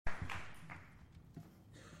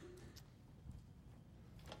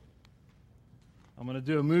I'm going to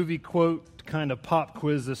do a movie quote kind of pop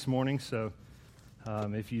quiz this morning, so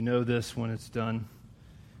if you know this when it's done,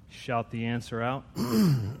 shout the answer out.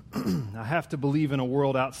 I have to believe in a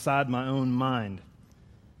world outside my own mind.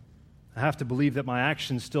 I have to believe that my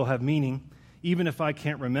actions still have meaning, even if I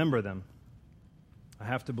can't remember them. I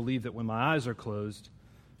have to believe that when my eyes are closed,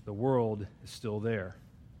 the world is still there.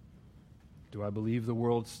 Do I believe the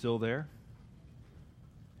world's still there?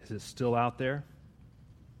 Is it still out there?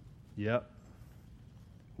 Yep.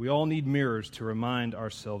 We all need mirrors to remind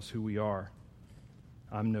ourselves who we are.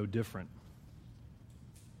 I'm no different.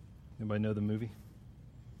 Anybody know the movie?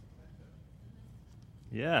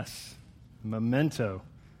 Yes. Memento.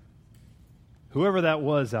 Whoever that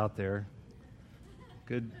was out there,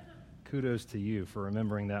 good kudos to you for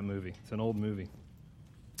remembering that movie. It's an old movie.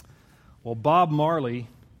 Well, Bob Marley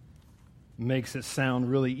makes it sound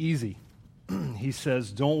really easy. He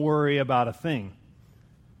says, don't worry about a thing,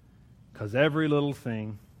 because every little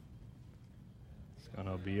thing is going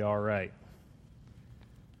to be all right.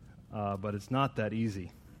 But it's not that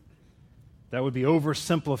easy. That would be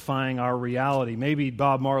oversimplifying our reality. Maybe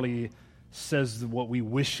Bob Marley says what we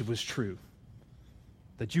wish was true.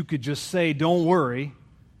 That you could just say, don't worry,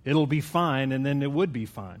 it'll be fine, and then it would be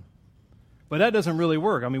fine. But that doesn't really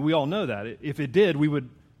work. I mean, we all know that. If it did, we would.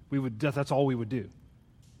 That's all we would do.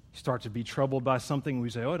 You start to be troubled by something, we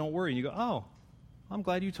say, oh, don't worry. And you go, oh, I'm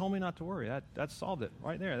glad you told me not to worry. That solved it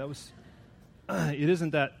right there. It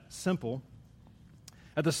isn't that simple.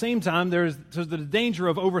 At the same time, there's the danger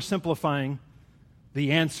of oversimplifying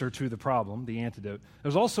the answer to the problem, the antidote.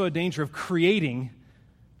 There's also a danger of creating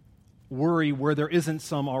worry where there isn't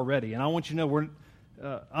some already. And I want you to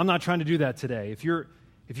know, I'm not trying to do that today. If you're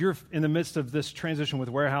in the midst of this transition with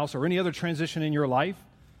Warehouse or any other transition in your life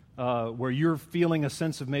where you're feeling a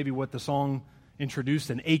sense of maybe what the song introduced,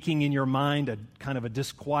 an aching in your mind, a kind of a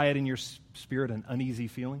disquiet in your spirit, an uneasy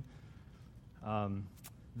feeling,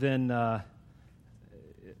 then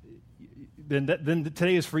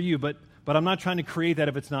today is for you. But I'm not trying to create that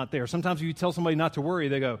if it's not there. Sometimes if you tell somebody not to worry,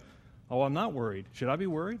 they go, oh, I'm not worried. Should I be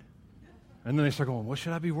worried? And then they start going, what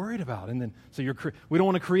should I be worried about? And then, so we don't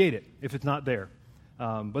want to create it if it's not there.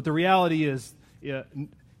 But the reality is,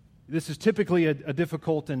 this is typically a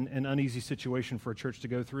difficult and uneasy situation for a church to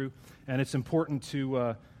go through, and it's important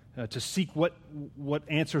to seek what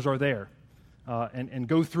answers are there and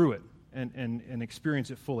go through it and experience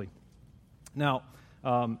it fully. Now,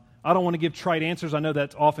 I don't want to give trite answers. I know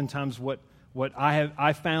that's oftentimes what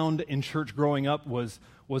I found in church growing up was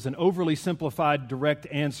an overly simplified, direct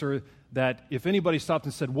answer that if anybody stopped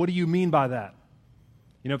and said, what do you mean by that?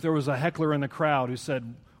 You know, if there was a heckler in the crowd who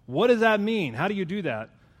said, what does that mean? How do you do that?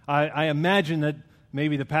 I imagine that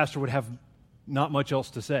maybe the pastor would have not much else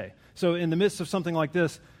to say. So in the midst of something like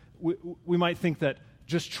this, we might think that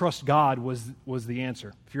just trust God was the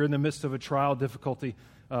answer. If you're in the midst of a trial, difficulty,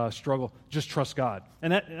 struggle, just trust God.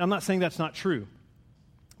 And I'm not saying that's not true.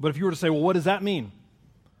 But if you were to say, well, what does that mean?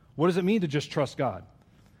 What does it mean to just trust God?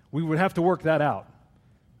 We would have to work that out.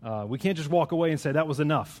 We can't just walk away and say that was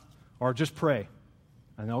enough, or just pray.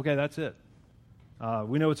 And okay, that's it.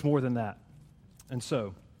 We know it's more than that. And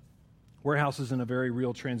so, Warehouse is in a very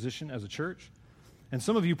real transition as a church. And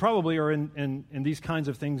some of you probably are in these kinds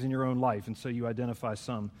of things in your own life. And so you identify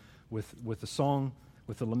some with the song,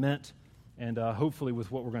 with the lament, and hopefully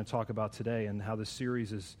with what we're going to talk about today and how this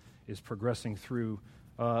series is progressing through,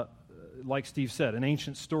 like Steve said, an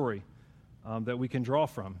ancient story that we can draw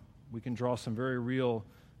from. We can draw some very real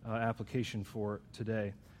application for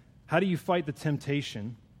today. How do you fight the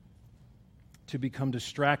temptation to become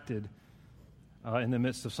distracted in the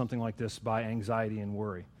midst of something like this by anxiety and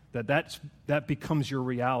worry? That becomes your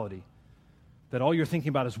reality. That all you're thinking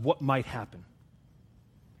about is what might happen.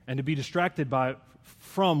 And to be distracted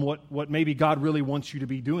from what maybe God really wants you to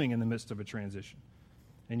be doing in the midst of a transition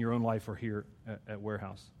in your own life or here at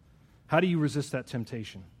Warehouse. How do you resist that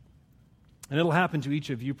temptation? And it'll happen to each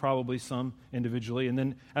of you, probably some individually. And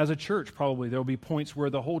then as a church, probably there will be points where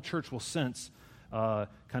the whole church will sense kind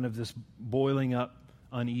of this boiling up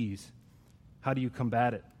unease. How do you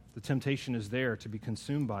combat it? The temptation is there to be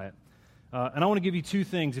consumed by it. And I want to give you two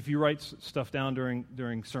things. If you write stuff down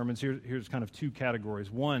during sermons, here's kind of two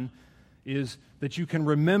categories. One is that you can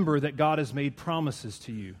remember that God has made promises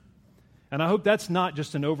to you. And I hope that's not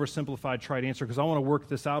just an oversimplified, trite answer, because I want to work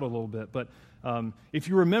this out a little bit. But if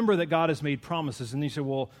you remember that God has made promises, and you say,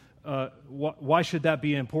 well, why should that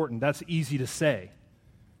be important? That's easy to say.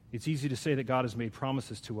 It's easy to say that God has made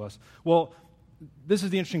promises to us. Well, this is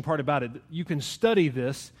the interesting part about it. You can study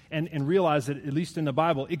this and realize that, at least in the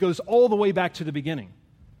Bible, it goes all the way back to the beginning.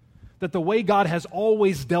 That the way God has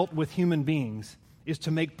always dealt with human beings is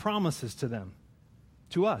to make promises to them.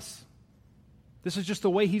 to us. This is just the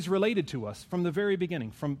way he's related to us from the very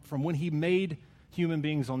beginning. From when he made human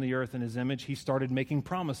beings on the earth in his image, he started making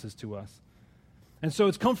promises to us. And so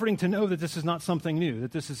it's comforting to know that this is not something new,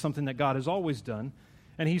 that this is something that God has always done,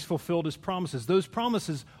 and he's fulfilled his promises. Those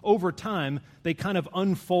promises, over time, they kind of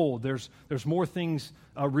unfold. There's more things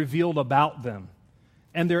revealed about them.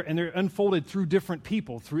 And they're unfolded through different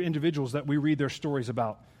people, through individuals that we read their stories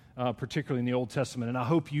about, particularly in the Old Testament. And I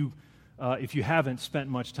hope you, if you haven't spent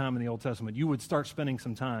much time in the Old Testament, you would start spending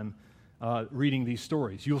some time reading these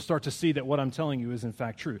stories. You'll start to see that what I'm telling you is in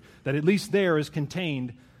fact true. That at least there is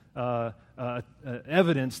contained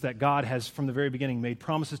evidence that God has, from the very beginning, made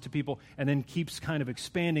promises to people and then keeps kind of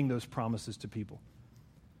expanding those promises to people.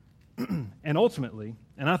 And ultimately,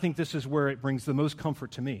 and I think this is where it brings the most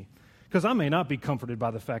comfort to me, because I may not be comforted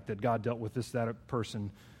by the fact that God dealt with that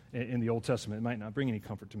person in the Old Testament. It might not bring any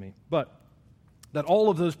comfort to me. But that all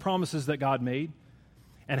of those promises that God made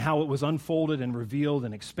and how it was unfolded and revealed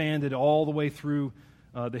and expanded all the way through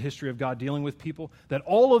the history of God dealing with people, that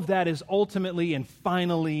all of that is ultimately and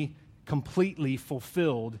finally completely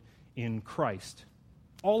fulfilled in Christ.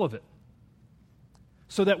 All of it.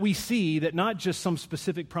 So that we see that not just some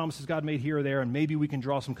specific promises God made here or there, and maybe we can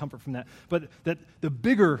draw some comfort from that, but that the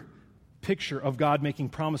bigger picture of God making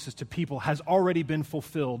promises to people has already been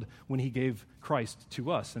fulfilled when he gave Christ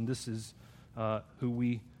to us. And this is who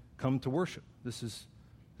we come to worship. This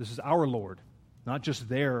is our Lord, not just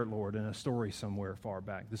their Lord in a story somewhere far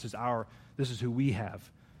back. This is who we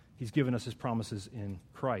have. He's given us his promises in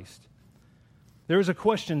Christ. There is a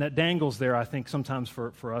question that dangles there, I think, sometimes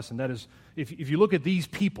for us, and that is, if you look at these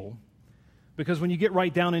people, because when you get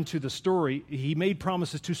right down into the story, he made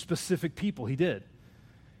promises to specific people. He did.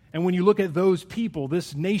 And when you look at those people,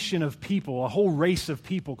 this nation of people, a whole race of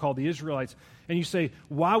people called the Israelites, and you say,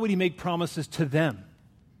 why would he make promises to them?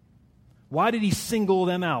 Why did he single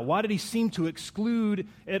them out? Why did he seem to exclude,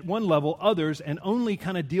 at one level, others and only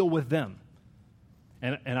kind of deal with them?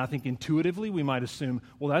 And I think intuitively we might assume,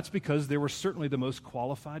 well, that's because they were certainly the most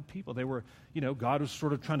qualified people. They were, God was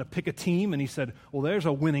sort of trying to pick a team, and he said, well, there's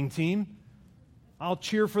a winning team. I'll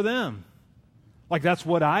cheer for them. Like that's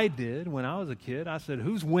what I did when I was a kid. I said,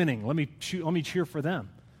 who's winning? Let me cheer for them.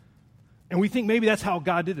 And we think maybe that's how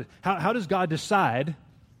God did it. How does God decide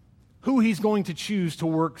who he's going to choose to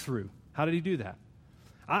work through? How did he do that?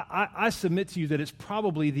 I submit to you that it's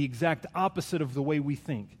probably the exact opposite of the way we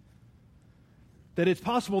think. That it's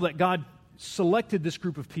possible that God selected this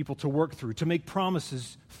group of people to work through, to make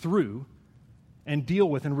promises through, and deal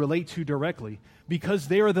with and relate to directly, because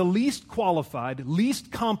they are the least qualified,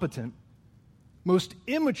 least competent, most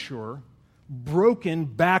immature, broken,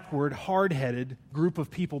 backward, hard-headed group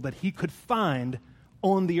of people that he could find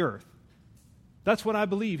on the earth. That's what I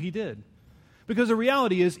believe he did. Because the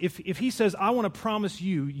reality is, if he says, I want to promise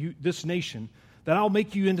you, this nation, that I'll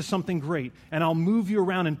make you into something great, and I'll move you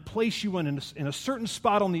around and place you in a certain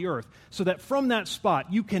spot on the earth, so that from that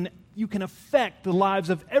spot you can affect the lives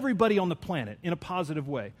of everybody on the planet in a positive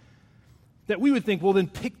way, that we would think, well, then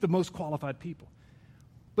pick the most qualified people.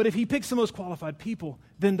 But if he picks the most qualified people,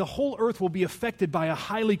 then the whole earth will be affected by a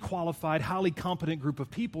highly qualified, highly competent group of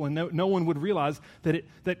people, and no one would realize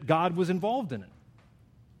that God was involved in it.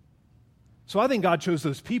 So I think God chose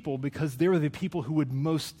those people because they're the people who would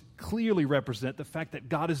most clearly represent the fact that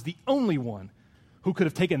God is the only one who could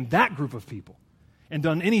have taken that group of people and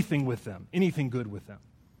done anything with them, anything good with them.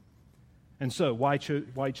 And so why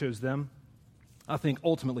he chose them? I think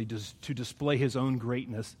ultimately to display his own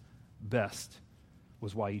greatness best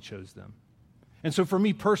was why he chose them. And so for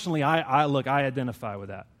me personally, I identify with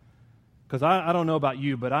that. Because I don't know about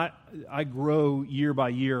you, but I grow year by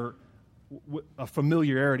year a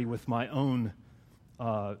familiarity with my own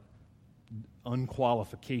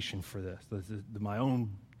unqualification for this, my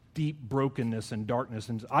own deep brokenness and darkness.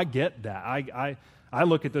 And I get that. I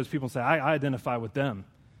look at those people and say, I identify with them.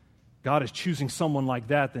 God is choosing someone like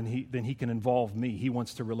that, then he can involve me. He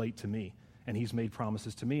wants to relate to me. And he's made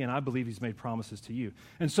promises to me, and I believe he's made promises to you.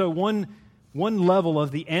 And so one level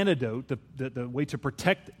of the antidote, the way to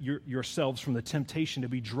protect yourselves from the temptation to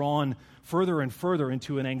be drawn further and further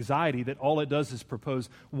into an anxiety that all it does is propose,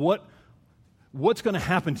 what's going to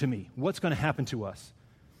happen to me? What's going to happen to us?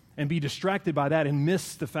 And be distracted by that and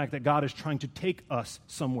miss the fact that God is trying to take us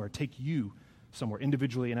somewhere, take you somewhere,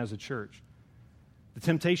 individually and as a church. The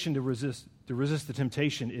temptation to resist the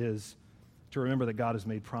temptation is to remember that God has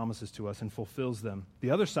made promises to us and fulfills them.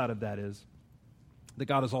 The other side of that is that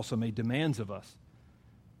God has also made demands of us.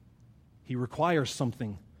 He requires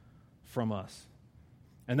something from us.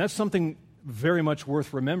 And that's something very much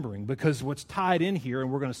worth remembering, because what's tied in here,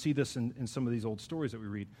 and we're going to see this in some of these old stories that we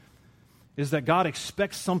read, is that God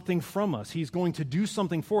expects something from us. He's going to do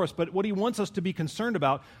something for us, but what he wants us to be concerned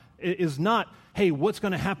about is not, hey, what's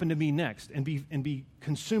going to happen to me next, and be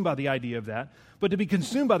consumed by the idea of that, but to be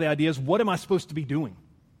consumed by the idea is, what am I supposed to be doing?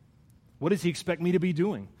 What does he expect me to be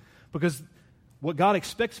doing? Because what God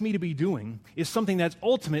expects me to be doing is something that's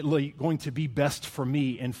ultimately going to be best for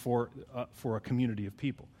me and for a community of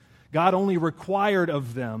people. God only required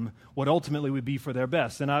of them what ultimately would be for their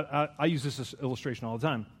best. And I use this as illustration all the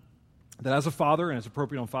time, that as a father, and it's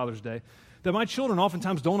appropriate on Father's Day, that my children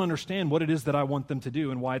oftentimes don't understand what it is that I want them to do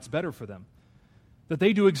and why it's better for them. That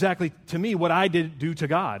they do exactly to me what I did do to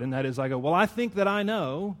God, and that is I go, well, I think that I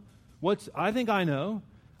know. I think I know.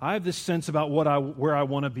 I have this sense about where I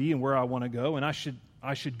want to be and where I want to go, and I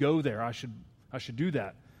should go there. I should do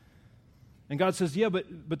that. And God says, yeah,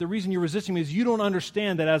 but the reason you're resisting me is you don't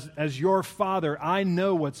understand that as your Father, I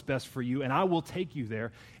know what's best for you, and I will take you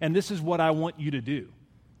there, and this is what I want you to do.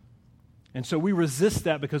 And so we resist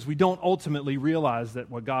that because we don't ultimately realize that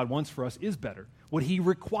what God wants for us is better. What he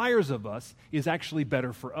requires of us is actually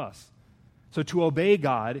better for us. So to obey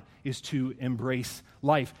God is to embrace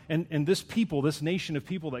life. And this people, this nation of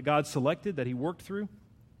people that God selected, that he worked through,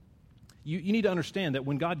 you need to understand that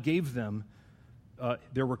when God gave them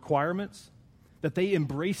their requirements, that they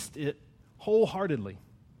embraced it wholeheartedly.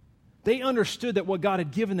 They understood that what God had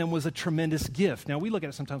given them was a tremendous gift. Now, we look at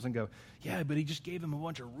it sometimes and go, yeah, but he just gave them a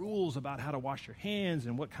bunch of rules about how to wash your hands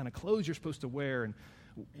and what kind of clothes you're supposed to wear and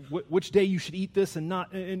which day you should eat this and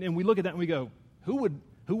not. And we look at that and we go, who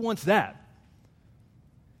wants that?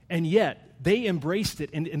 And yet, they embraced it.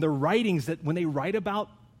 And in the writings, that when they write about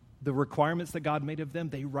the requirements that God made of them,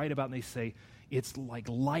 they write about and they say, it's like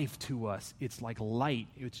life to us. It's like light.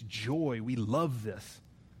 It's joy. We love this.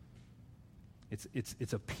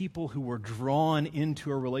 It's a people who were drawn into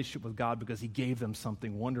a relationship with God because he gave them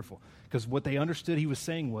something wonderful. Because what they understood he was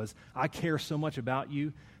saying was, I care so much about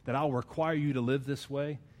you that I'll require you to live this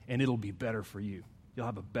way, and it'll be better for you. You'll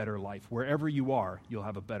have a better life. Wherever you are, you'll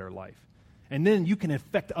have a better life. And then you can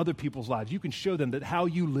affect other people's lives. You can show them that how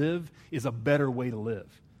you live is a better way to live.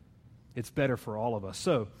 It's better for all of us.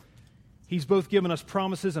 So he's both given us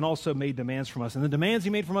promises and also made demands from us. And the demands he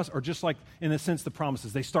made from us are just like, in a sense, the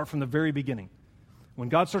promises. They start from the very beginning. When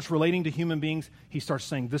God starts relating to human beings, he starts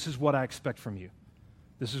saying, this is what I expect from you.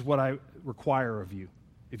 This is what I require of you.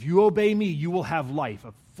 If you obey me, you will have life,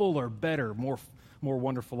 a fuller, better, more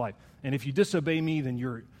wonderful life. And if you disobey me, then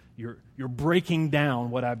you're breaking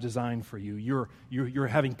down what I've designed for you. You're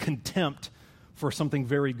having contempt for something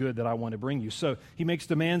very good that I want to bring you. So he makes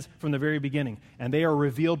demands from the very beginning, and they are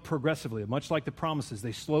revealed progressively. Much like the promises,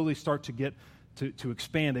 they slowly start to get to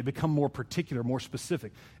expand. They become more particular, more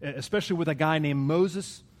specific, especially with a guy named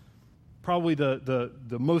Moses, probably the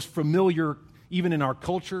most familiar, even in our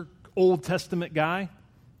culture, Old Testament guy,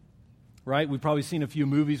 right? We've probably seen a few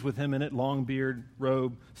movies with him in it, long beard,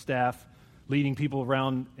 robe, staff, leading people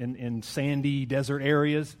around in sandy desert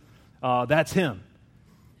areas. That's him.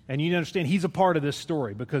 And you understand he's a part of this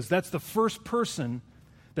story because that's the first person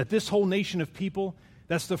that this whole nation of people,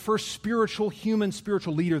 that's the first human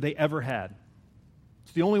spiritual leader they ever had.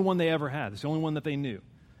 It's the only one they ever had. It's the only one that they knew.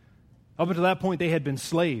 Up until that point, they had been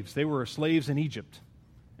slaves. They were slaves in Egypt.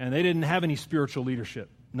 And they didn't have any spiritual leadership.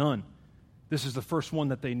 None. This is the first one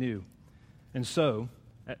that they knew. And so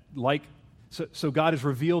God has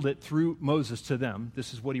revealed it through Moses to them.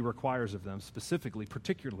 This is what he requires of them, specifically,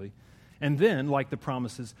 particularly. And then, like the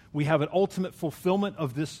promises, we have an ultimate fulfillment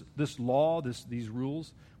of this law, these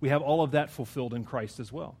rules. We have all of that fulfilled in Christ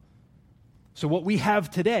as well. So what we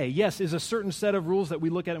have today, yes, is a certain set of rules that we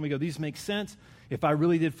look at and we go, these make sense. If I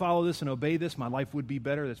really did follow this and obey this, my life would be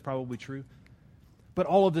better. That's probably true. But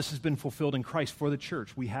all of this has been fulfilled in Christ for the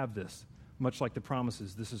church. We have this. Much like the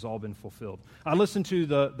promises, this has all been fulfilled. I listened to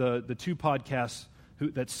the two podcasts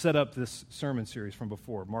that set up this sermon series from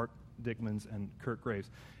before, Mark Dickman's and Kurt Graves.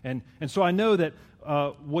 And so I know that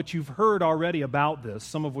what you've heard already about this,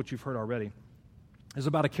 some of what you've heard already, is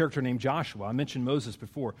about a character named Joshua. I mentioned Moses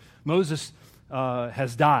before. Moses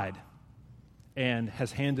has died and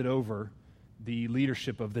has handed over the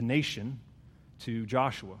leadership of the nation to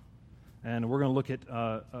Joshua. And we're going to look at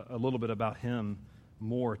a little bit about him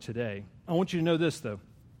more today. I want you to know this, though.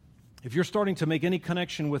 If you're starting to make any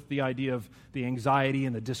connection with the idea of the anxiety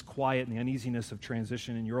and the disquiet and the uneasiness of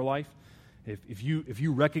transition in your life, if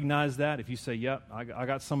you recognize that, if you say, yep, I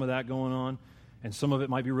got some of that going on, and some of it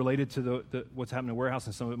might be related to what's happening in the warehouse,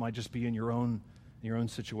 and some of it might just be in your own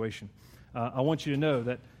situation. I want you to know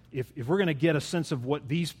that if we're going to get a sense of what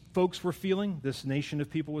these folks were feeling, this nation of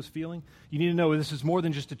people was feeling, you need to know this is more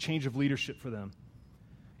than just a change of leadership for them.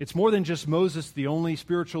 It's more than just Moses, the only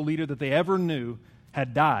spiritual leader that they ever knew,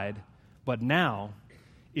 had died, But now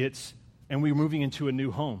and we're moving into a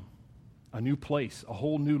new home, a new place, a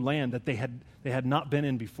whole new land that they had not been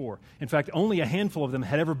in before. In fact, only a handful of them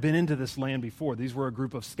had ever been into this land before. These were a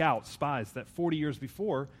group of scouts, spies, that 40 years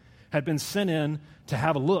before had been sent in to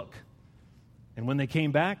have a look. And when they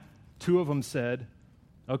came back, 2 of them said,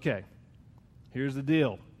 okay, here's the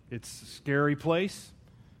deal. It's a scary place.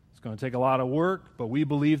 It's going to take a lot of work, but we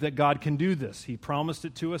believe that God can do this. He promised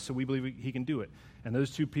it to us, so we believe he can do it. And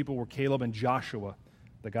those 2 people were Caleb and Joshua,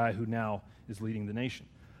 the guy who now is leading the nation.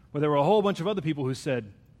 Well, there were a whole bunch of other people who said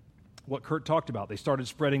what Kurt talked about. They started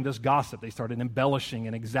spreading this gossip. They started embellishing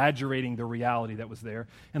and exaggerating the reality that was there,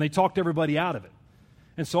 and they talked everybody out of it.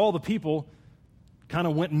 And so all the people kind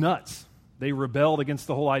of went nuts. They rebelled against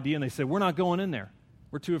the whole idea, and they said, we're not going in there.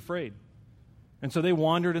 We're too afraid. And so they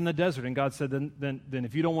wandered in the desert, and God said, then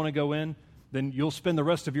if you don't want to go in, then you'll spend the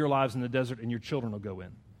rest of your lives in the desert, and your children will go in.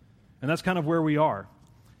 And that's kind of where we are,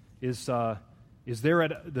 is they're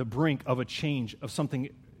at the brink of a change, of something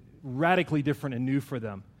radically different and new for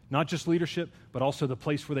them. Not just leadership, but also the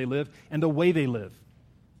place where they live and the way they live.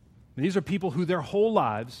 And these are people who their whole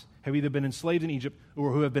lives have either been enslaved in Egypt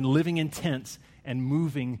or who have been living in tents and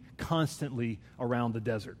moving constantly around the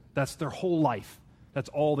desert. That's their whole life. That's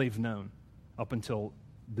all they've known up until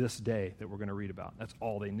this day that we're going to read about. That's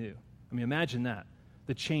all they knew. I mean, imagine that,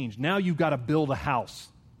 the change. Now you've got to build a house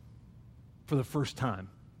for the first time.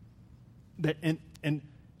 And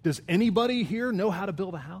does anybody here know how to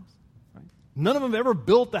build a house? Right? None of them have ever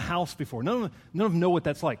built a house before. None of them know what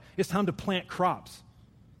that's like. It's time to plant crops.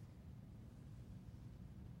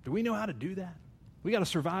 Do we know how to do that? We got to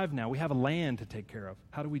survive now. We have a land to take care of.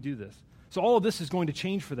 How do we do this? So all of this is going to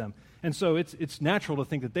change for them. And so it's natural to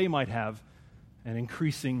think that they might have an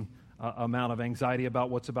increasing amount of anxiety about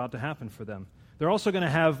what's about to happen for them. They're also going to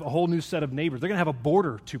have a whole new set of neighbors. They're going to have a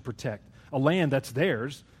border to protect, a land that's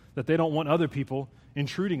theirs that they don't want other people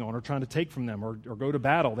intruding on or trying to take from them or go to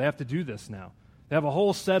battle. They have to do this now. They have a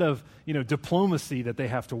whole set of diplomacy that they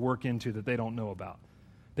have to work into that they don't know about.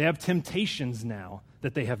 They have temptations now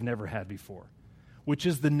that they have never had before, which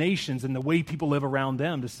is the nations and the way people live around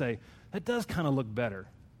them to say, that does kind of look better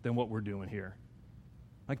than what we're doing here.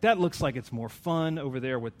 Like that looks like it's more fun over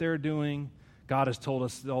there, what they're doing. God has told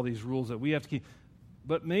us all these rules that we have to keep.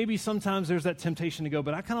 But maybe sometimes there's that temptation to go,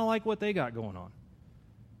 but I kind of like what they got going on.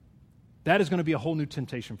 That is going to be a whole new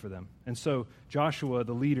temptation for them. And so Joshua,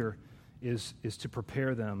 the leader, is to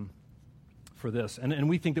prepare them for this. And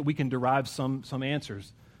we think that we can derive some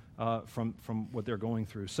answers from what they're going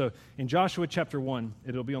through. So in Joshua chapter 1,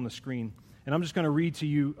 it'll be on the screen. And I'm just going to read to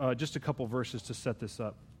you just a couple verses to set this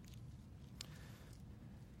up.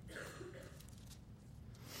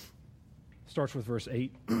 Starts with verse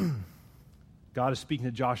 8. God is speaking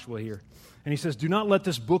to Joshua here. And he says, do not let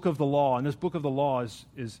this book of the law, and this book of the law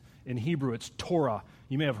is in Hebrew, it's Torah.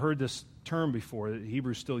 You may have heard this term before. The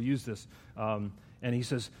Hebrews still use this. And he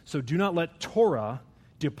says, so do not let Torah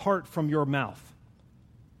depart from your mouth.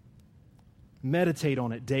 Meditate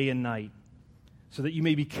on it day and night, so that you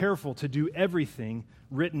may be careful to do everything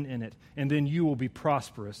written in it, and then you will be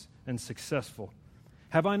prosperous and successful.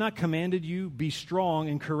 Have I not commanded you? Be strong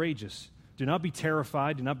and courageous. Do not be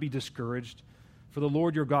terrified. Do not be discouraged, for the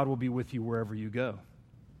Lord your God will be with you wherever you go.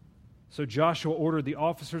 So Joshua ordered the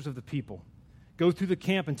officers of the people, go through the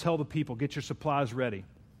camp and tell the people, get your supplies ready.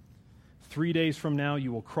 3 days from now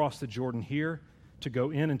you will cross the Jordan here to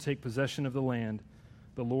go in and take possession of the land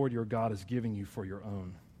the Lord your God is giving you for your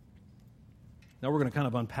own. Now we're going to kind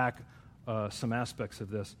of unpack some aspects of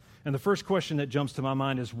this. And the first question that jumps to my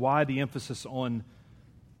mind is why the emphasis on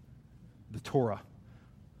the Torah?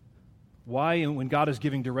 Why, when God is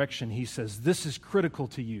giving direction, he says, this is critical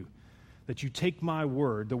to you, that you take my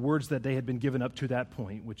word, the words that they had been given up to that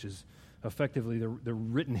point, which is effectively the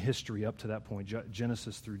written history up to that point,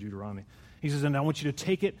 Genesis through Deuteronomy. He says, and I want you to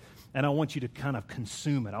take it, and I want you to kind of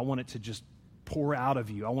consume it. I want it to just pour out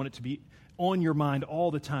of you. I want it to be on your mind all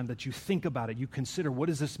the time, that you think about it. You consider, what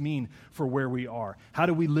does this mean for where we are? How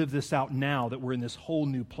do we live this out now that we're in this whole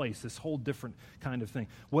new place, this whole different kind of thing?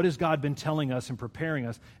 What has God been telling us and preparing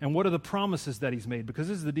us? And what are the promises that he's made? Because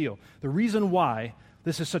this is the deal. The reason why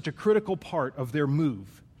this is such a critical part of their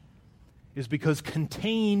move is because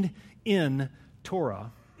contained in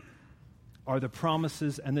Torah are the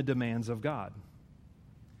promises and the demands of God,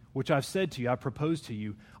 which I've said to you, I propose to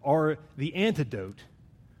you, are the antidote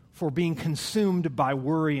for being consumed by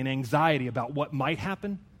worry and anxiety about what might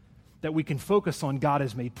happen, that we can focus on God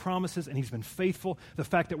has made promises and he's been faithful. The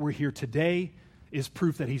fact that we're here today is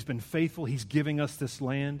proof that he's been faithful. He's giving us this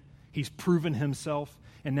land. He's proven himself,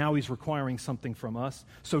 and now he's requiring something from us.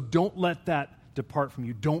 So don't let that depart from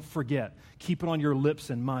you. Don't forget. Keep it on your lips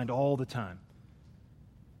and mind all the time.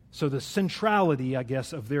 So the centrality, I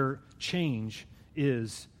guess, of their change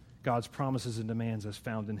is God's promises and demands as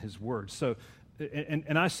found in His Word. So,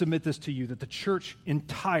 and I submit this to you, that the church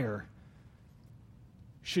entire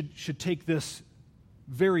should take this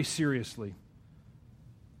very seriously.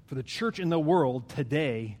 For the church in the world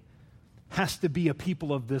today has to be a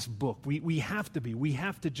people of this book. We have to be. We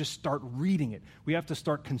have to just start reading it. We have to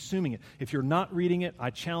start consuming it. If you're not reading it, I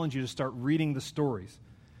challenge you to start reading the stories.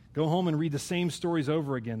 Go home and read the same stories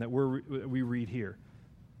over again that we read here.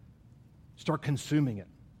 Start consuming it.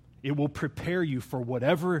 It will prepare you for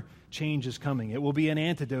whatever change is coming. It will be an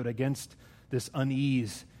antidote against this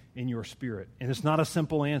unease in your spirit. And it's not a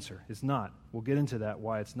simple answer. It's not. We'll get into that,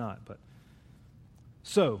 why it's not. But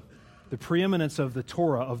so, the preeminence of the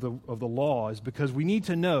Torah, of the law, is because we need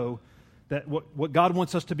to know that what God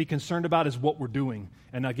wants us to be concerned about is what we're doing.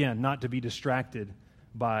 And again, not to be distracted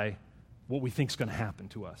by what we think is going to happen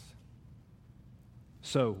to us.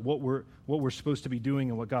 So what we're supposed to be doing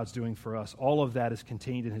and what God's doing for us, all of that is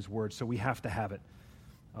contained in His Word. So we have to have it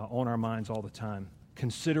on our minds all the time,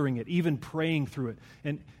 considering it, even praying through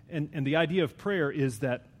it. And the idea of prayer is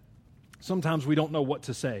that sometimes we don't know what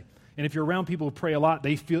to say. And if you're around people who pray a lot,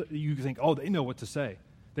 you think, oh, they know what to say.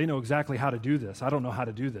 They know exactly how to do this. I don't know how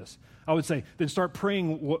to do this. I would say, then start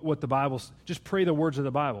praying what the Bible, just pray the words of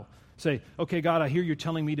the Bible. Say, okay, God, I hear you're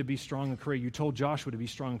telling me to be strong and courageous. You told Joshua to be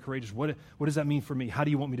strong and courageous. What does that mean for me? How do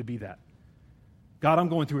you want me to be that? God, I'm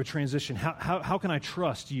going through a transition. How can I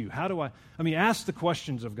trust you? How do I ask the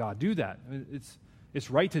questions of God. Do that. It's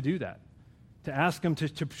right to do that. To ask Him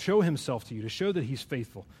to show Himself to you, to show that He's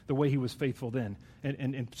faithful the way He was faithful then.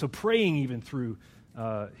 And so praying even through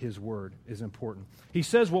His Word is important. He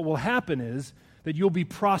says what will happen is that you'll be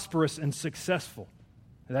prosperous and successful.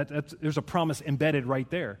 There's a promise embedded right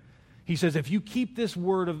there. He says, if you keep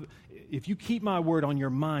my word on your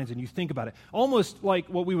minds and you think about it, almost like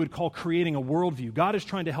what we would call creating a worldview. God is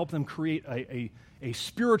trying to help them create a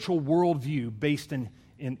spiritual worldview based in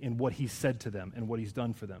what He's said to them and what He's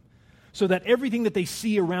done for them. So that everything that they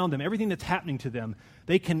see around them, everything that's happening to them,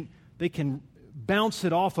 they can bounce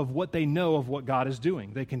it off of what they know of what God is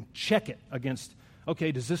doing. They can check it against, okay,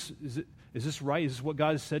 is this right? Is this what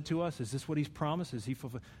God has said to us? Is this what He's promised? Is He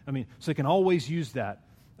fulfilled? So they can always use that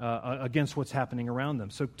against what's happening around them.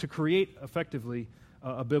 So to create effectively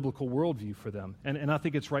a biblical worldview for them. And I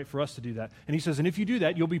think it's right for us to do that. And he says, and if you do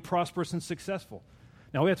that, you'll be prosperous and successful.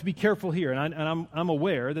 Now we have to be careful here, and I'm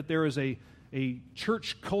aware that there is a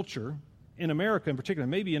church culture in America in particular,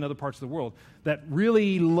 maybe in other parts of the world, that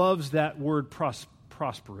really loves that word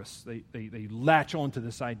prosperous. They latch on to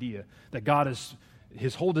this idea that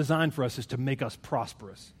His whole design for us is to make us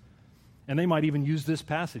prosperous. And they might even use this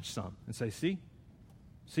passage some and say,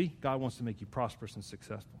 See, God wants to make you prosperous and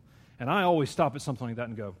successful. And I always stop at something like that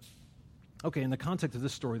and go, okay, in the context of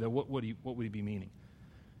this story, though, what would he be meaning?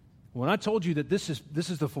 When I told you that this is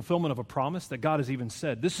the fulfillment of a promise that God has even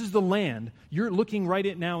said, this is the land you're looking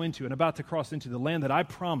right now into and about to cross into, the land that I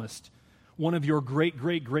promised one of your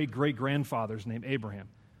great-great-great-great-grandfathers named Abraham.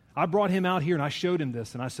 I brought him out here and I showed him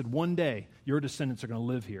this, and I said, one day your descendants are going to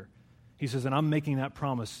live here. He says, and I'm making that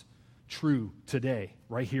promise true today,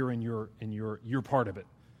 right here in your part of it.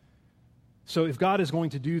 So if God is going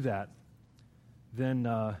to do that, then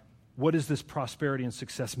what does this prosperity and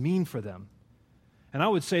success mean for them? And I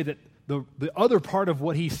would say that the other part of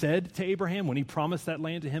what He said to Abraham when He promised that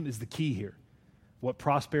land to him is the key here. What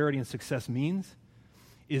prosperity and success means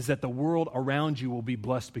is that the world around you will be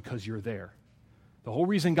blessed because you're there. The whole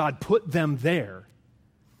reason God put them there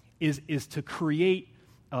is to create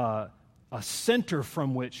a center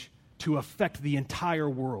from which to affect the entire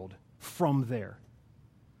world from there.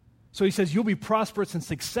 So He says, you'll be prosperous and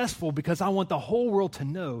successful because I want the whole world to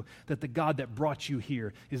know that the God that brought you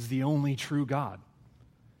here is the only true God.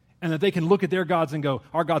 And that they can look at their gods and go,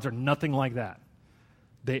 our gods are nothing like that.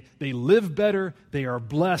 They live better, they are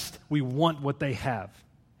blessed, we want what they have.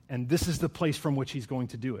 And this is the place from which He's going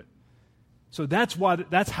to do it. So that's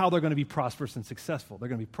how they're going to be prosperous and successful. They're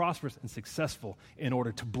going to be prosperous and successful in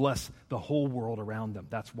order to bless the whole world around them.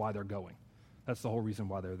 That's why they're going. That's the whole reason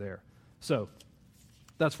why they're there. So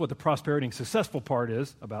that's what the prosperity and successful part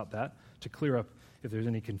is about that, to clear up if there's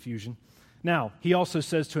any confusion. Now, He also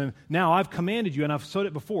says to him, now I've commanded you, and I've said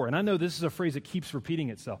it before, and I know this is a phrase that keeps repeating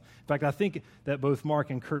itself. In fact, I think that both Mark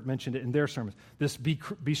and Kurt mentioned it in their sermons, this be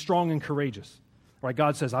strong and courageous. Right?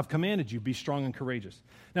 God says, I've commanded you, be strong and courageous.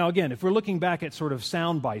 Now, again, if we're looking back at sort of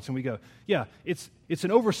sound bites and we go, yeah, it's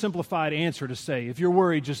an oversimplified answer to say, if you're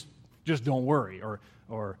worried, just don't worry,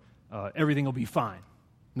 or everything will be fine.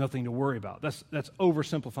 Nothing to worry about. That's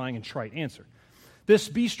oversimplifying and trite answer. This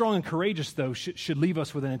be strong and courageous, though, should leave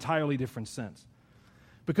us with an entirely different sense.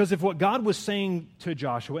 Because if what God was saying to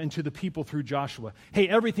Joshua and to the people through Joshua, hey,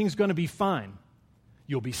 everything's going to be fine.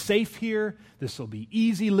 You'll be safe here. This will be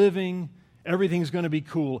easy living. Everything's going to be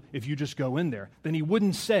cool if you just go in there. Then he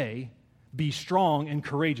wouldn't say, be strong and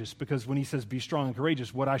courageous, because when he says be strong and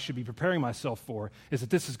courageous, what I should be preparing myself for is that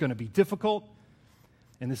this is going to be difficult,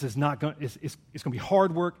 and this is not going. It's going to be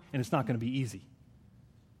hard work, and it's not going to be easy.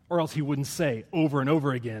 Or else he wouldn't say over and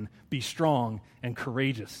over again, be strong and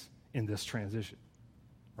courageous in this transition,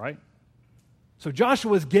 right? So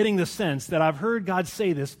Joshua is getting the sense that I've heard God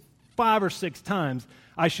say this 5 or 6 times.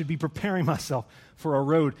 I should be preparing myself for a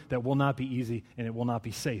road that will not be easy and it will not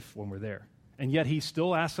be safe when we're there. And yet he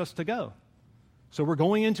still asks us to go. So we're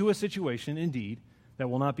going into a situation, indeed, that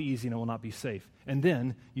will not be easy and it will not be safe. And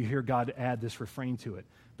then you hear God add this refrain to it,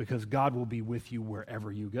 because God will be with you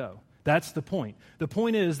wherever you go. That's the point. The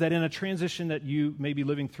point is that in a transition that you may be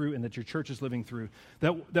living through and that your church is living through,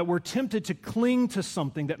 that we're tempted to cling to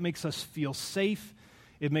something that makes us feel safe.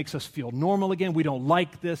 It makes us feel normal again. We don't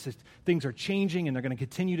like this. Things are changing, and they're going to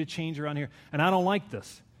continue to change around here. And I don't like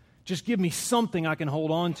this. Just give me something I can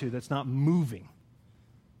hold on to that's not moving.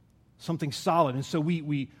 Something solid. And so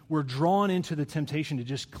we're drawn into the temptation to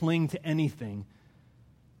just cling to anything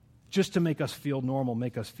just to make us feel normal,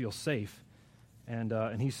 make us feel safe.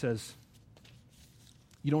 And he says,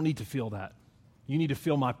 you don't need to feel that. You need to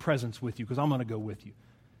feel my presence with you, because I'm going to go with you.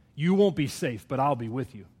 You won't be safe, but I'll be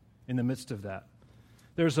with you in the midst of that.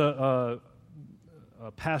 There's a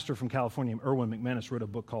pastor from California named Erwin McManus wrote a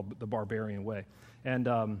book called The Barbarian Way. And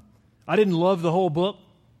I didn't love the whole book,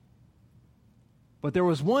 but there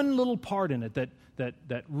was one little part in it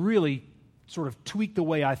that really sort of tweaked the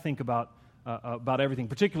way I think about everything,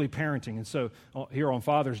 particularly parenting. And so here on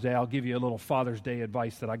Father's Day, I'll give you a little Father's Day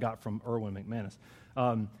advice that I got from Erwin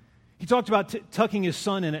McManus. He talked about tucking his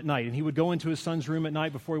son in at night, and he would go into his son's room at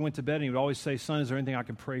night before he went to bed, and he would always say, son, is there anything I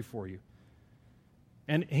can pray for you?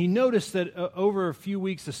 And he noticed that over a few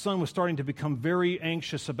weeks, the son was starting to become very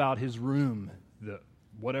anxious about his room,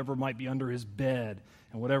 whatever might be under his bed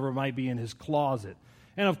and whatever might be in his closet.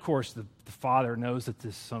 And of course, the father knows that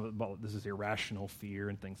this is irrational fear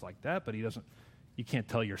and things like that, but you can't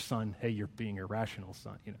tell your son, hey, you're being irrational,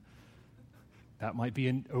 son. That might be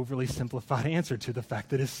an overly simplified answer to the fact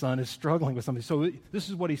that his son is struggling with something. So this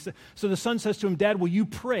is what he said. So the son says to him, Dad, will you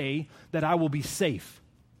pray that I will be safe?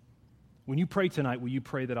 When you pray tonight, will you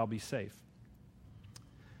pray that I'll be safe?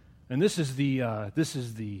 And this is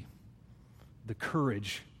the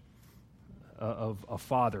courage of a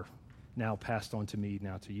father, now passed on to me,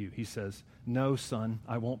 now to you. He says, no, son,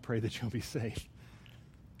 I won't pray that you'll be safe.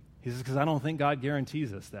 He says, because I don't think God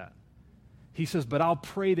guarantees us that. He says, but I'll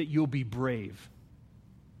pray that you'll be brave,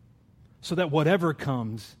 so that whatever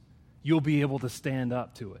comes, you'll be able to stand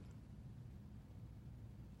up to it.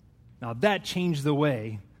 Now, that changed the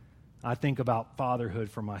way I think about fatherhood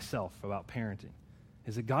for myself, about parenting.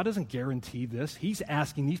 Is that God doesn't guarantee this. He's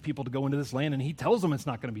asking these people to go into this land, and he tells them it's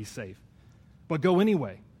not going to be safe. But go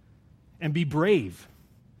anyway. And be brave.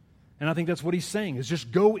 And I think that's what he's saying, is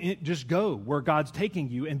just go where God's taking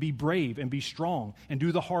you, and be brave and be strong and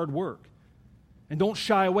do the hard work. And don't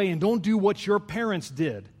shy away, and don't do what your parents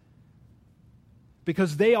did,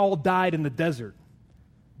 because they all died in the desert.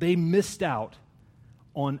 They missed out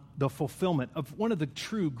on the fulfillment of one of the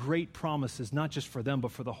true great promises, not just for them,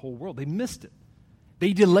 but for the whole world. They missed it.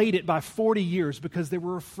 They delayed it by 40 years because they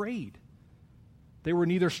were afraid. They were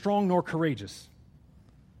neither strong nor courageous.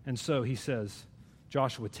 And so he says,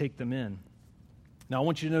 Joshua, take them in. Now, I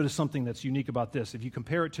want you to notice something that's unique about this. If you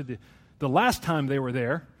compare it to the last time they were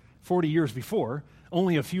there, 40 years before,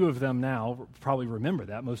 only a few of them now probably remember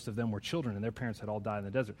that. Most of them were children, and their parents had all died in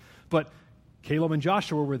the desert. But Caleb and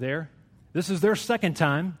Joshua were there. This is their second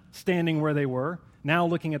time standing where they were, now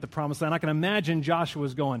looking at the promised land. I can imagine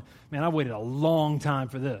Joshua's going, man, I waited a long time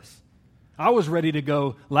for this. I was ready to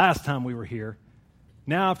go last time we were here.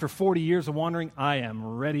 Now, after 40 years of wandering, I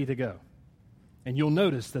am ready to go. And you'll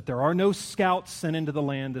notice that there are no scouts sent into the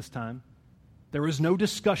land this time. There is no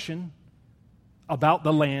discussion about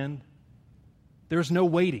the land. There's no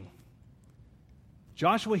waiting.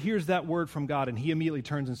 Joshua hears that word from God, and he immediately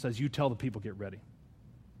turns and says, you tell the people, get ready,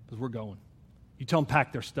 because we're going. You tell them,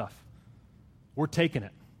 pack their stuff. We're taking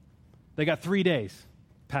it. They got 3 days.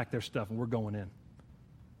 Pack their stuff, and we're going in.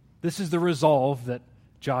 This is the resolve that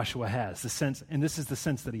Joshua has, the sense, and this is the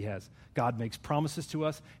sense that he has. God makes promises to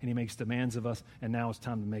us, and he makes demands of us, and now it's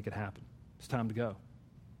time to make it happen. It's time to go.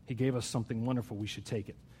 He gave us something wonderful. We should take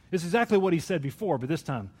it. This is exactly what he said before, but this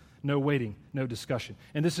time, No waiting, no discussion.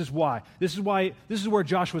 And this is why. This is where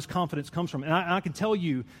Joshua's confidence comes from. And I can tell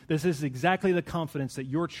you this is exactly the confidence that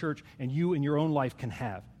your church and you in your own life can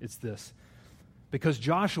have. It's this. Because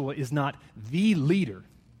Joshua is not the leader.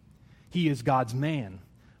 He is God's man.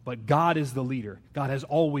 But God is the leader. God has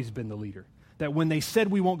always been the leader. That when they said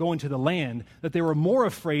we won't go into the land, that they were more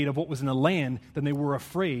afraid of what was in the land than they were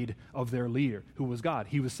afraid of their leader, who was God.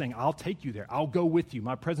 He was saying, I'll take you there. I'll go with you.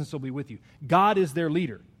 My presence will be with you. God is their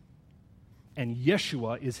leader. And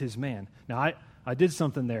Yeshua is his man. Now, I did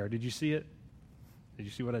something there. Did you see it? Did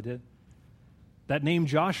you see what I did? That name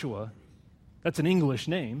Joshua, that's an English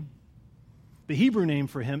name. The Hebrew name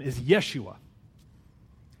for him is Yeshua.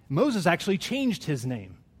 Moses actually changed his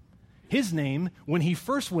name. His name, when he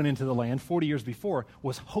first went into the land 40 years before,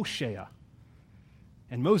 was Hoshea.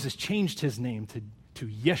 And Moses changed his name to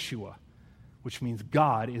Yeshua, which means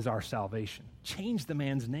God is our salvation. Changed the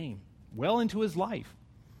man's name well into his life.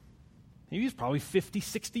 He was probably 50,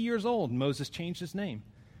 60 years old, and Moses changed his name.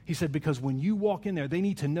 He said, because when you walk in there, they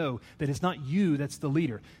need to know that it's not you that's the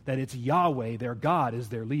leader, that it's Yahweh, their God, is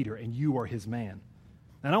their leader, and you are his man.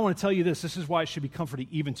 And I want to tell you this is why it should be comforting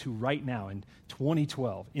even to right now in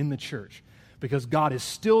 2012 in the church, because God is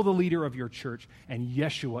still the leader of your church, and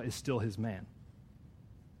Yeshua is still his man.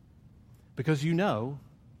 Because you know,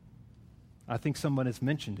 I think someone has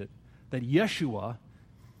mentioned it, that Yeshua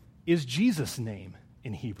is Jesus' name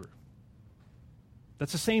in Hebrew.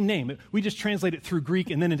 That's the same name. We just translate it through Greek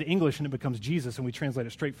and then into English, and it becomes Jesus, and we translate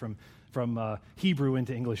it straight from Hebrew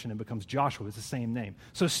into English, and it becomes Joshua. It's the same name.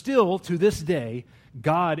 So still, to this day,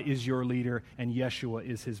 God is your leader, and Yeshua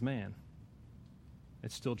is his man.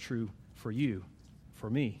 It's still true for you, for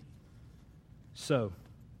me. So,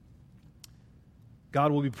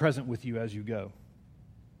 God will be present with you as you go.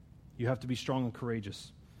 You have to be strong and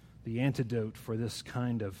courageous. The antidote for this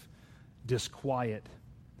kind of disquiet,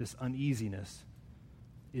 this uneasiness,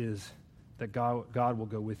 is that God will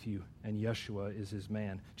go with you, and Yeshua is his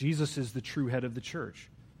man. Jesus is the true head of the church.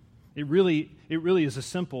 It really is as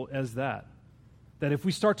simple as that. That if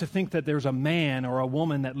we start to think that there's a man or a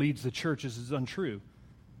woman that leads the church, this is untrue.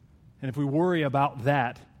 And if we worry about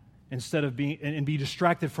that instead of being and be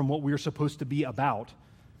distracted from what we're supposed to be about,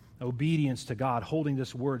 obedience to God, holding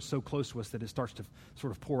this word so close to us that it starts to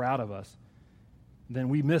sort of pour out of us, then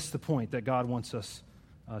we miss the point that God wants us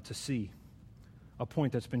to see. A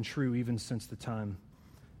point that's been true even since the time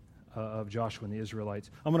of Joshua and the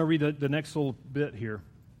Israelites. I'm going to read the next little bit here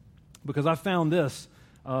because I found this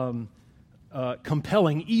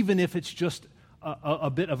compelling, even if it's just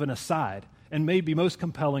a bit of an aside, and maybe most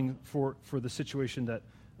compelling for the situation that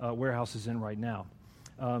Warehouse is in right now.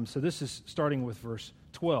 So this is starting with verse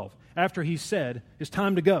 12. After he said, it's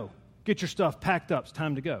time to go. Get your stuff packed up. It's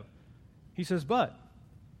time to go. He says, but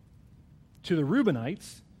to the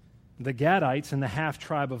Reubenites, the Gadites, and the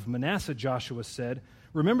half-tribe of Manasseh, Joshua said,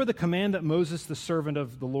 remember the command that Moses, the servant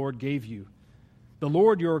of the Lord, gave you. The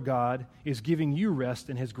Lord your God is giving you rest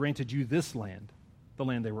and has granted you this land, the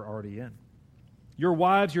land they were already in. Your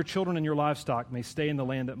wives, your children, and your livestock may stay in the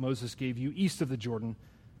land that Moses gave you east of the Jordan,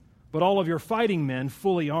 but all of your fighting men,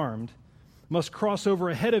 fully armed, must cross over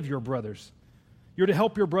ahead of your brothers. You're to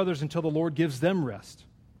help your brothers until the Lord gives them rest,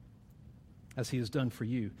 as he has done for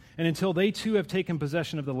you, and until they too have taken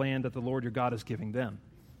possession of the land that the Lord your God is giving them.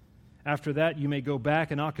 After that, you may go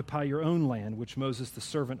back and occupy your own land, which Moses, the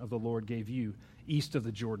servant of the Lord, gave you east of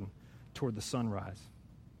the Jordan toward the sunrise.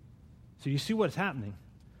 So you see what's happening.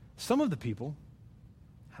 Some of the people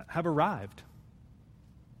have arrived.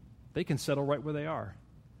 They can settle right where they are.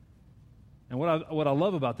 And what I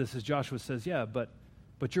love about this is Joshua says, yeah, but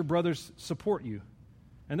your brothers support you.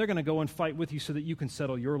 And they're going to go and fight with you so that you can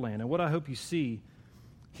settle your land. And what I hope you see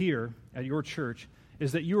here at your church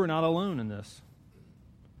is that you are not alone in this.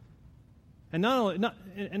 And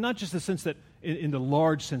not just the sense that, in the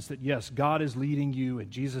large sense that, yes, God is leading you and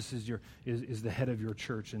Jesus is the head of your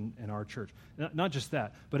church and our church. Not just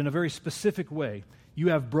that, but in a very specific way. You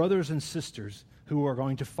have brothers and sisters who are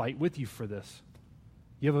going to fight with you for this.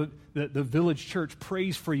 You have the village church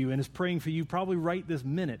prays for you and is praying for you probably right this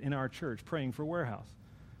minute in our church, praying for Warehouse.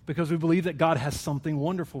 Because we believe that God has something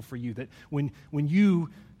wonderful for you, that when you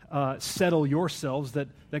settle yourselves,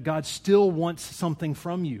 that God still wants something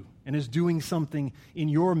from you and is doing something in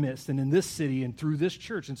your midst and in this city and through this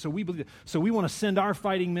church. And so we believe. So we want to send our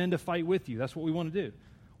fighting men to fight with you. That's what we want to do.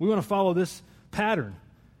 We want to follow this pattern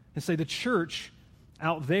and say the church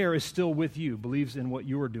out there is still with you, believes in what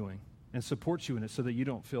you are doing, and supports you in it so that you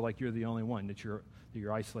don't feel like you're the only one, that you're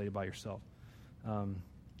isolated by yourself. And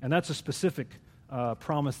that's a specific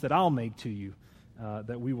promise that I'll make to you,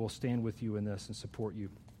 that we will stand with you in this and support you.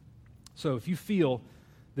 So if you feel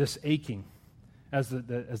this aching, as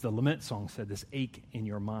the lament song said, this ache in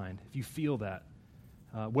your mind, if you feel that,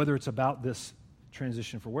 whether it's about this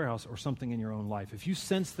transition for Warehouse or something in your own life, if you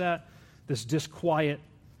sense that, this disquiet,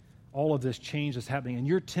 all of this change that's happening, and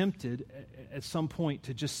you're tempted at some point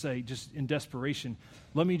to just say, just in desperation,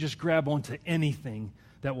 let me just grab onto anything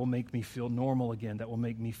that will make me feel normal again, that will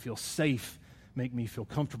make me feel safe, make me feel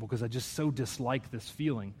comfortable, because I just so dislike this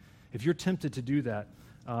feeling. If you're tempted to do that,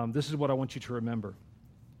 this is what I want you to remember,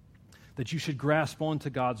 that you should grasp onto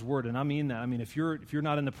God's Word. And I mean that. I mean, if you're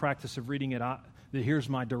not in the practice of reading it, here's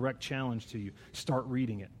my direct challenge to you. Start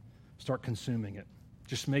reading it. Start consuming it.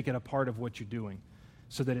 Just make it a part of what you're doing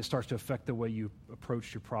so that it starts to affect the way you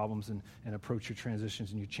approach your problems and approach your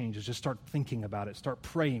transitions and your changes. Just start thinking about it. Start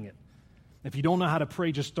praying it. If you don't know how to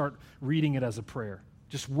pray, just start reading it as a prayer.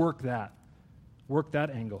 Just work that. Work that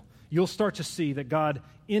angle. You'll start to see that God,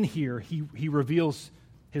 in here, He reveals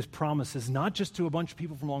His promises, not just to a bunch of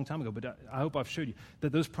people from a long time ago, but I hope I've showed you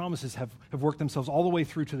that those promises have worked themselves all the way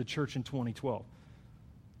through to the church in 2012.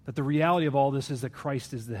 That the reality of all this is that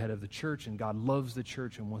Christ is the head of the church, and God loves the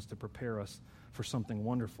church and wants to prepare us for something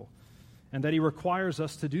wonderful. And that He requires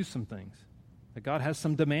us to do some things. That God has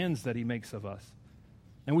some demands that He makes of us.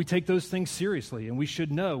 And we take those things seriously, and we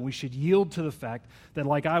should know, we should yield to the fact that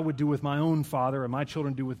like I would do with my own father and my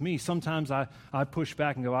children do with me, sometimes I push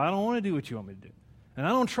back and go, I don't want to do what you want me to do. And I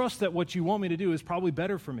don't trust that what you want me to do is probably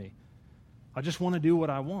better for me. I just want to do what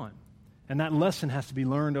I want. And that lesson has to be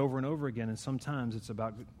learned over and over again, and sometimes it's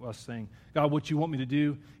about us saying, God, what you want me to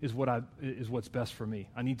do is what's best for me.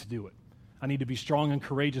 I need to do it. I need to be strong and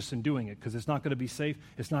courageous in doing it, because it's not going to be safe.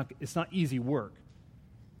 It's not easy work.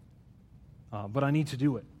 But I need to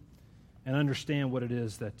do it and understand what it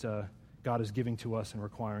is that God is giving to us and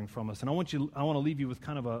requiring from us. And I want to leave you with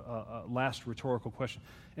kind of a last rhetorical question.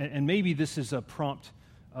 And maybe this is a prompt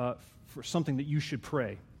for something that you should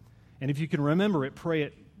pray. And if you can remember it, pray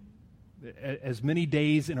it as many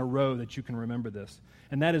days in a row that you can remember this.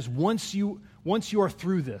 And that is once you are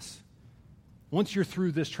through this, once you're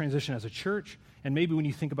through this transition as a church, and maybe when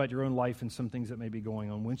you think about your own life and some things that may be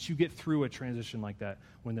going on, once you get through a transition like that,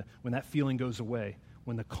 when that feeling goes away,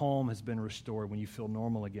 when the calm has been restored, when you feel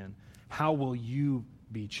normal again, how will you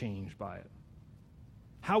be changed by it?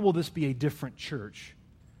 How will this be a different church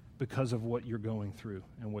because of what you're going through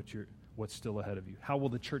and what's still ahead of you? How will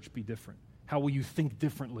the church be different? How will you think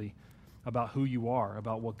differently about who you are,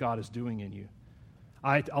 about what God is doing in you?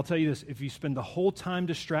 I'll tell you this, if you spend the whole time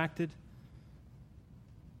distracted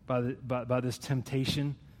by this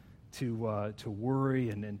temptation to worry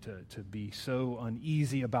and to be so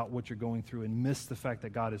uneasy about what you're going through and miss the fact that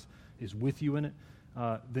God is with you in it,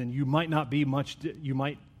 then you might not be much,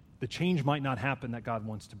 the change might not happen that God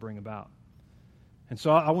wants to bring about. And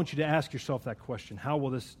so I want you to ask yourself that question. How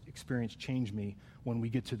will this experience change me when we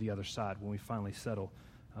get to the other side, when we finally settle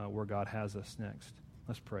where God has us next?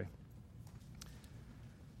 Let's pray.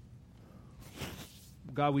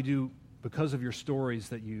 God, we do, because of your stories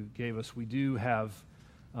that you gave us, we do have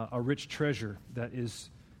a rich treasure that is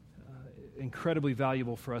incredibly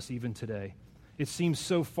valuable for us even today. It seems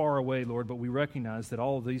so far away, Lord, but we recognize that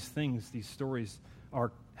all of these things, these stories,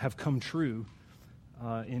 have come true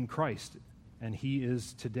in Christ. And He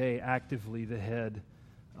is today actively the head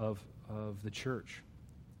of the church.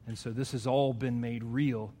 And so this has all been made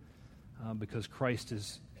real because Christ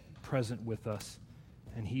is present with us,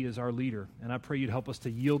 and He is our leader. And I pray you'd help us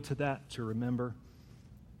to yield to that, to remember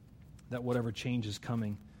that whatever change is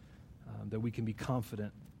coming, that we can be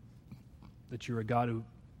confident that you're a God who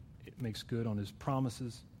makes good on His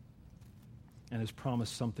promises and has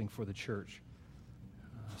promised something for the church,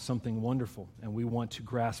 something wonderful. And we want to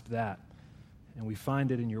grasp that. And we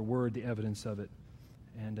find it in your word, the evidence of it.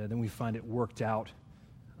 And then we find it worked out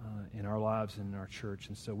in our lives and in our church.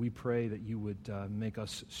 And so we pray that you would make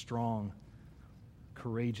us strong,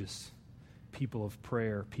 courageous people of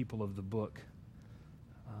prayer, people of the book,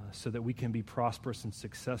 so that we can be prosperous and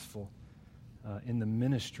successful in the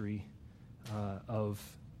ministry of,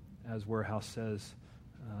 as Warehouse says,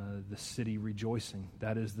 the city rejoicing.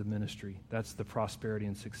 That is the ministry. That's the prosperity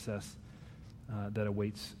and success that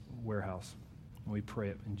awaits Warehouse. And we pray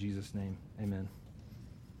it in Jesus' name. Amen.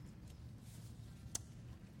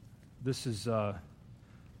 This is a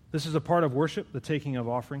part of worship, the taking of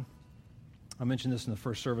offering. I mentioned this in the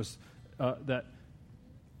first service, that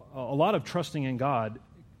a lot of trusting in God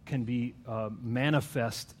can be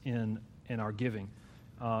manifest in our giving.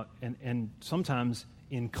 And sometimes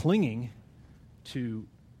in clinging to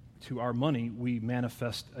our money, we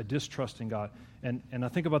manifest a distrust in God. And I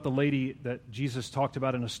think about the lady that Jesus talked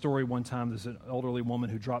about in a story one time. There's an elderly woman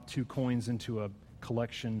who dropped 2 coins into a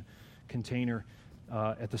collection container.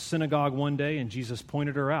 at the synagogue one day, and Jesus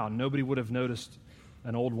pointed her out. Nobody would have noticed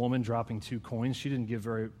an old woman dropping 2 coins. She didn't give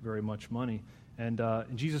very, very much money. And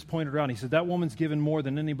Jesus pointed her out, and he said, that woman's given more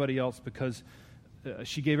than anybody else because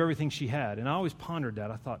she gave everything she had. And I always pondered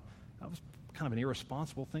that. I thought, that was kind of an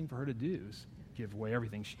irresponsible thing for her to do, is give away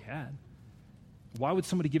everything she had. Why would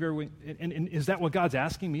somebody give everything? And is that what God's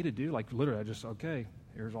asking me to do? Like, literally, okay,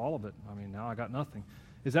 here's all of it. I mean, now I got nothing.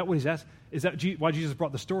 Is that what he's asking? Is that why Jesus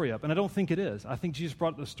brought the story up? And I don't think it is. I think Jesus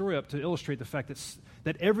brought the story up to illustrate the fact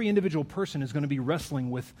that every individual person is going to be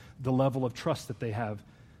wrestling with the level of trust that they have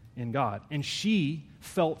in God. And she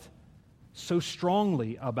felt so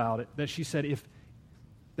strongly about it that she said,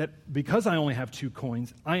 that because I only have 2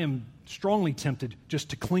 coins, I am strongly tempted just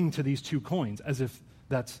to cling to these 2 coins as if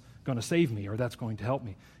that's going to save me or that's going to help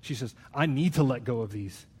me. She says, I need to let go of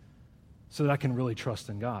these so that I can really trust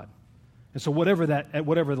in God. And so at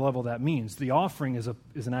whatever level that means, the offering is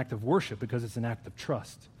an act of worship because it's an act of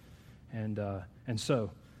trust. And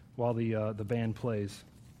so while the band plays,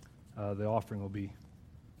 the offering will be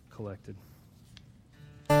collected.